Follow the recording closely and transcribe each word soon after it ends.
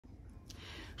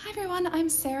Hi everyone, I'm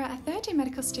Sarah, a third year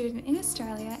medical student in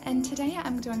Australia, and today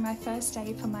I'm doing my first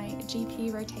day for my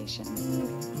GP rotation.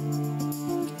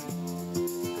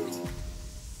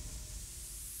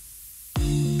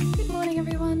 Good morning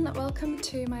everyone, welcome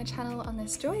to my channel on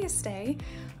this joyous day.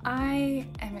 I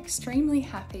am extremely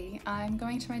happy. I'm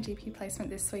going to my GP placement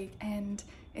this week and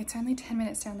it's only 10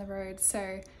 minutes down the road,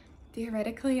 so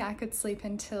theoretically I could sleep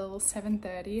until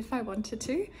 7:30 if I wanted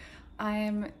to. I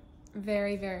am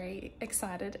very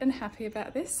excited and happy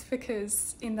about this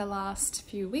because in the last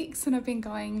few weeks when I've been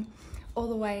going all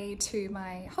the way to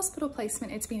my hospital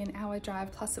placement, it's been an hour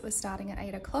drive, plus it was starting at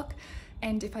 8 o'clock,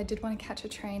 and if I did want to catch a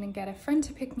train and get a friend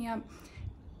to pick me up,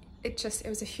 it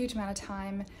was a huge amount of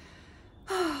time.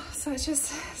 So it's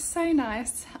just so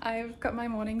nice. I've got my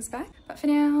mornings back, but for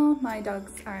now my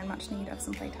dogs are in much need of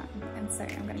some playtime, and so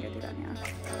I'm gonna go do that now.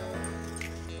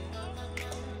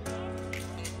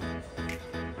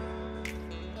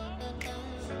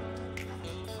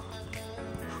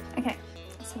 Okay,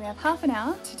 so we have half an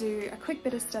hour to do a quick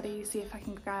bit of study, see if I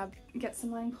can get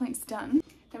some learning points done.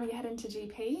 Then we head into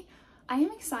GP. I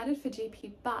am excited for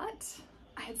GP, but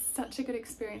I had such a good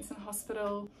experience in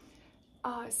hospital.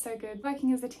 Oh, it's so good.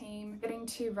 Working as a team, getting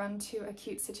to run to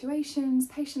acute situations,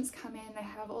 patients come in, they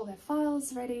have all their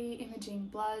files ready, imaging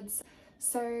bloods.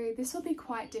 So this will be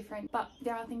quite different, but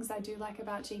there are things I do like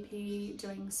about GP,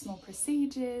 doing small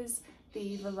procedures,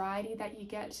 the variety that you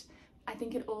get. I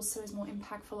think it also is more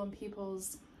impactful on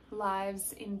people's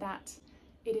lives in that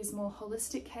it is more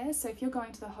holistic care. So if you're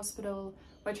going to the hospital,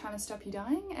 we're trying to stop you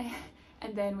dying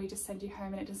and then we just send you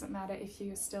home, and it doesn't matter if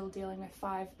you're still dealing with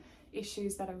 5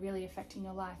 issues that are really affecting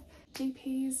your life.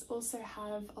 GPs also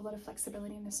have a lot of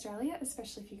flexibility in Australia,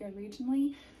 especially if you go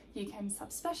regionally. You can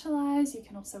subspecialise, you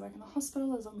can also work in the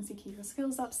hospital as long as you keep your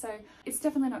skills up. So it's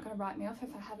definitely not going to write me off if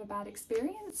I have a bad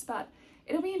experience, but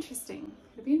it'll be interesting.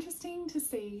 It'll be interesting to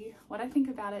see what I think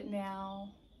about it now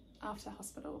after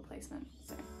hospital placement.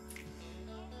 So.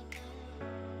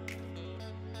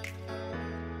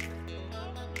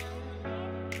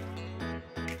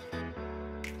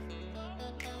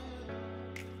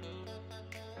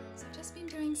 I've just been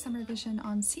doing some revision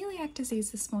on celiac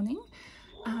disease this morning.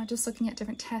 Just looking at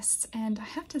different tests, and I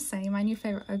have to say my new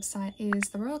favourite website is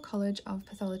the Royal College of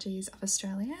Pathologies of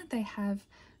Australia. They have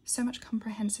so much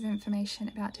comprehensive information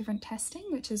about different testing,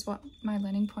 which is what my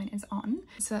learning point is on.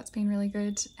 So that's been really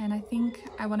good, and I think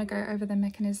I want to go over the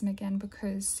mechanism again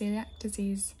because celiac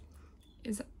disease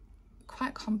is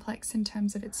quite complex in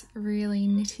terms of its really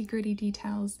nitty-gritty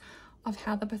details of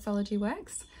how the pathology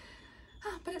works.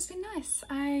 But it's been nice.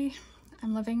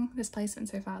 I'm loving this placement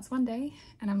so far. It's one day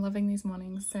and I'm loving these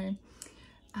mornings, so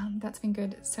that's been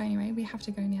good. So anyway, we have to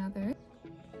go now though.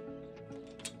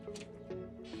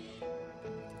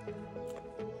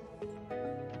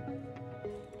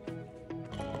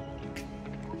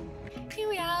 Here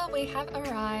we are, we have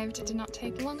arrived. It did not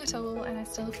take long at all and I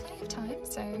still have plenty of time,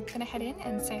 so I'm gonna head in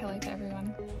and say hello to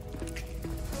everyone.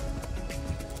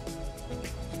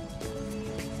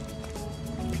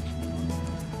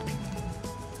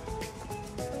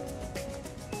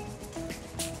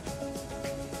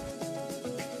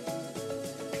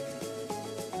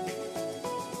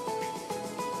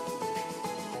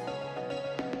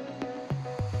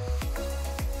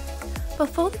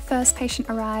 Before the first patient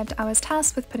arrived, I was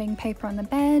tasked with putting paper on the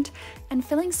bed and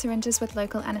filling syringes with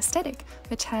local anaesthetic,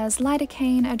 which has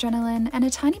lidocaine, adrenaline, and a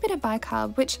tiny bit of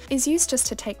bicarb, which is used just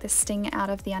to take the sting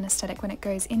out of the anaesthetic when it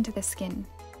goes into the skin.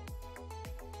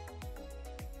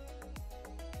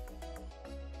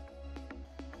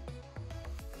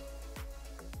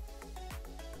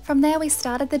 From there we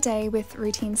started the day with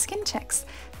routine skin checks.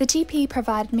 The GP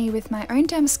provided me with my own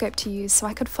dermoscope to use so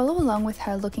I could follow along with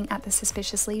her looking at the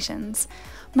suspicious lesions.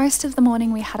 Most of the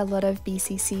morning we had a lot of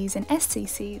BCCs and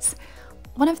SCCs.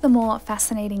 One of the more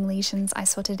fascinating lesions I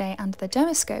saw today under the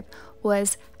dermoscope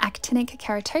was actinic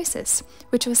keratosis,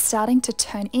 which was starting to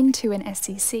turn into an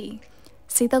SCC.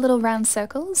 See the little round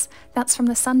circles? That's from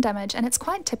the sun damage, and it's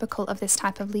quite typical of this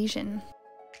type of lesion.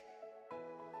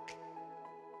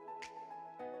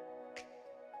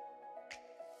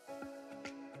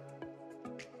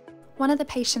 One of the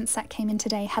patients that came in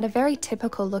today had a very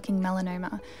typical looking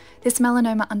melanoma. This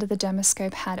melanoma under the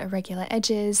dermoscope had irregular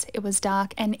edges, it was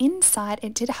dark, and inside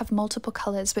it did have multiple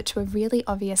colours which were really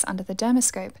obvious under the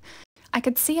dermoscope. I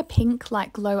could see a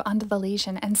pink-like glow under the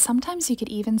lesion, and sometimes you could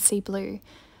even see blue.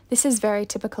 This is very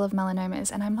typical of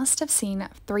melanomas, and I must have seen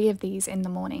 3 of these in the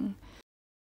morning.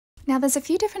 Now there's a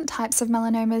few different types of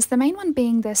melanomas, the main one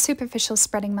being the superficial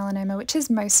spreading melanoma, which is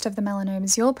most of the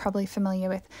melanomas you're probably familiar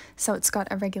with, so it's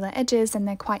got irregular edges and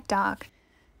they're quite dark.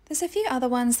 There's a few other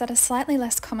ones that are slightly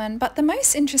less common, but the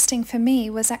most interesting for me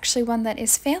was actually one that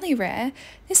is fairly rare.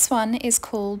 This one is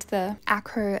called the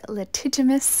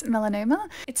acrolitigimus melanoma.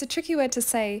 It's a tricky word to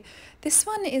say. This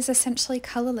one is essentially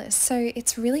colourless, so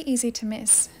it's really easy to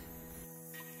miss.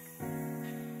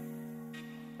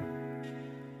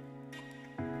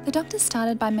 The doctor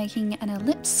started by making an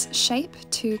ellipse shape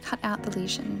to cut out the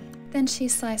lesion. Then she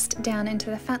sliced down into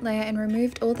the fat layer and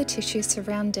removed all the tissue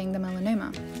surrounding the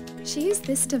melanoma. She used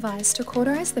this device to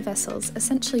cauterize the vessels,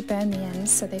 essentially burn the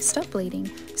ends so they stop bleeding,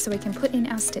 so we can put in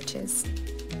our stitches.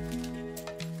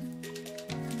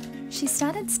 She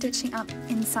started stitching up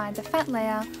inside the fat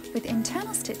layer with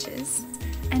internal stitches,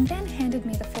 and then handed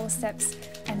me the forceps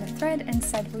and the thread and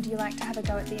said, "Would you like to have a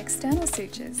go at the external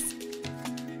sutures?"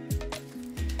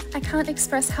 I can't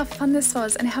express how fun this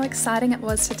was and how exciting it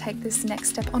was to take this next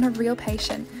step on a real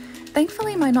patient.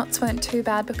 Thankfully my knots weren't too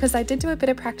bad because I did do a bit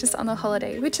of practice on the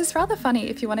holiday, which is rather funny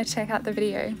if you want to check out the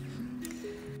video.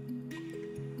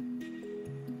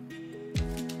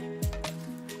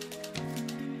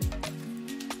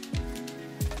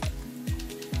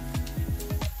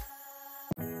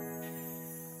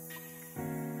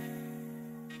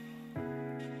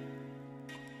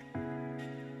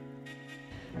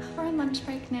 We're on lunch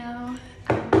break now.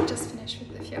 We've just finished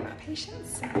with a few of our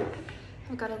patients. So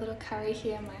I've got a little curry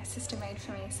here my sister made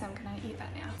for me, so I'm gonna eat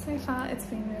that now. So far it's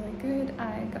been really good.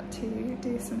 I got to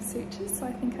do some sutures, so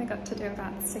I think I got to do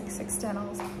about 6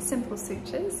 external simple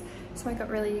sutures. So I got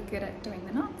really good at doing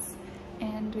the knots,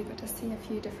 and we got to see a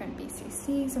few different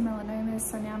BCCs and melanomas,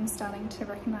 so now I'm starting to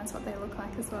recognize what they look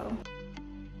like as well.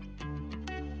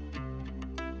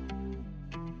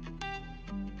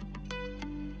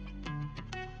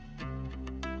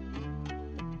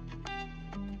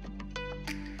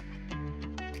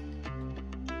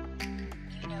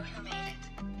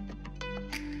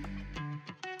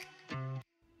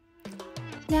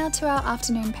 Now to our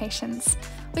afternoon patients.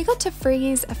 We got to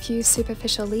freeze a few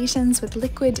superficial lesions with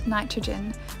liquid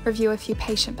nitrogen, review a few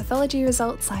patient pathology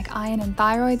results like iron and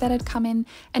thyroid that had come in,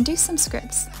 and do some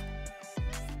scripts.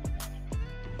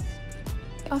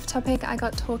 Off topic, I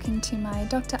got talking to my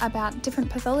doctor about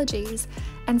different pathologies,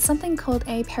 and something called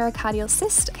a pericardial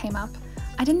cyst came up.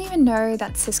 I didn't even know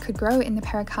that cysts could grow in the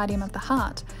pericardium of the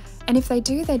heart, and if they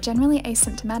do, they're generally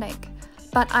asymptomatic.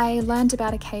 But I learned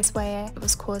about a case where it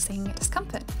was causing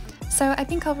discomfort. So I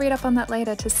think I'll read up on that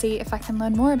later to see if I can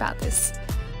learn more about this.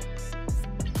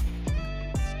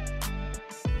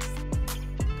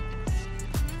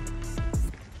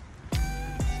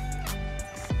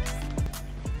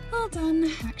 Well done.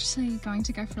 I'm actually going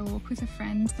to go for a walk with a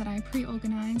friend that I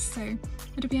pre-organised, so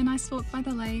it'll be a nice walk by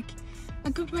the lake. A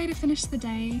good way to finish the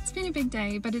day. It's been a big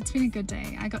day, but it's been a good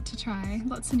day. I got to try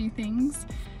lots of new things.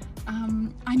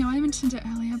 I know I mentioned it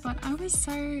earlier, but I was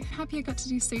so happy I got to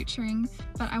do suturing,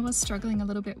 but I was struggling a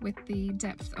little bit with the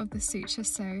depth of the suture,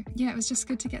 so yeah, it was just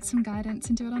good to get some guidance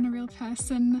and do it on a real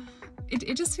person.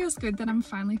 It just feels good that I'm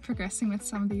finally progressing with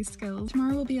some of these skills.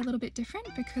 Tomorrow will be a little bit different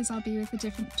because I'll be with a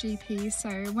different GP, so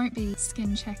it won't be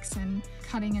skin checks and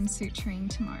cutting and suturing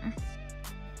tomorrow.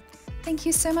 Thank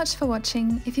you so much for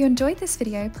watching. If you enjoyed this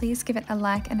video, please give it a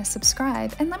like and a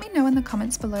subscribe, and let me know in the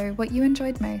comments below what you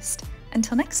enjoyed most.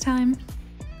 Until next time!